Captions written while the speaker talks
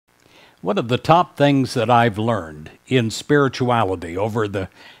One of the top things that I've learned in spirituality over the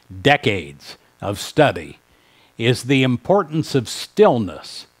decades of study is the importance of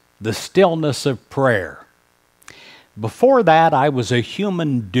stillness, the stillness of prayer. Before that, I was a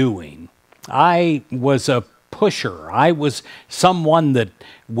human doing. I was a pusher. I was someone that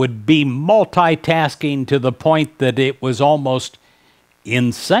would be multitasking to the point that it was almost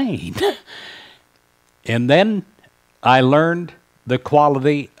insane. And then I learned the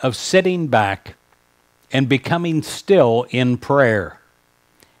quality of sitting back and becoming still in prayer.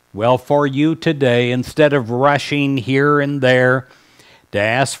 Well, for you today, instead of rushing here and there to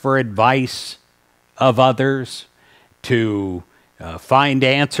ask for advice of others, to find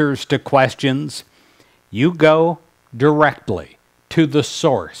answers to questions, you go directly to the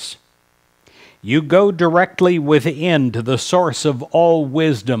source. You go directly within to the source of all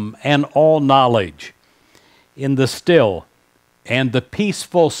wisdom and all knowledge, in the still and the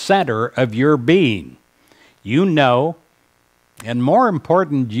peaceful center of your being. You know, and more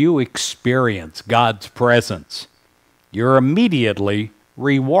important, you experience God's presence. You're immediately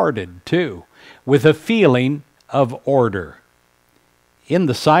rewarded, too, with a feeling of order. In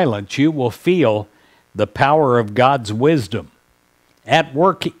the silence, you will feel the power of God's wisdom at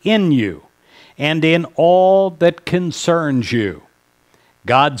work in you and in all that concerns you.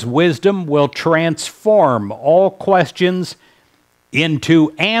 God's wisdom will transform all questions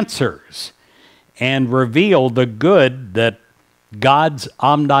into answers and reveal the good that God's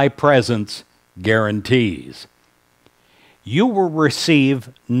omnipresence guarantees. You will receive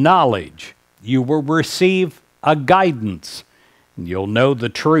knowledge. You will receive a guidance. You'll know the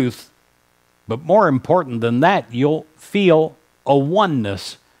truth. But more important than that, you'll feel a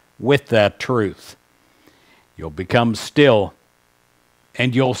oneness with that truth. You'll become still,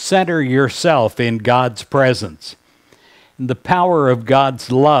 and you'll center yourself in God's presence. And the power of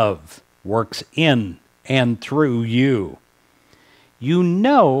God's love works in and through you. You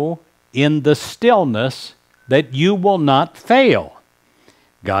know in the stillness that you will not fail.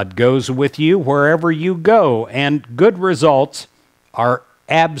 God goes with you wherever you go, and good results are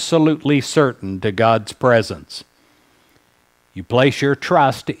absolutely certain to God's presence. You place your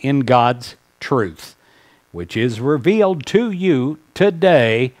trust in God's truth, which is revealed to you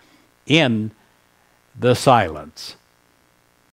today in the silence.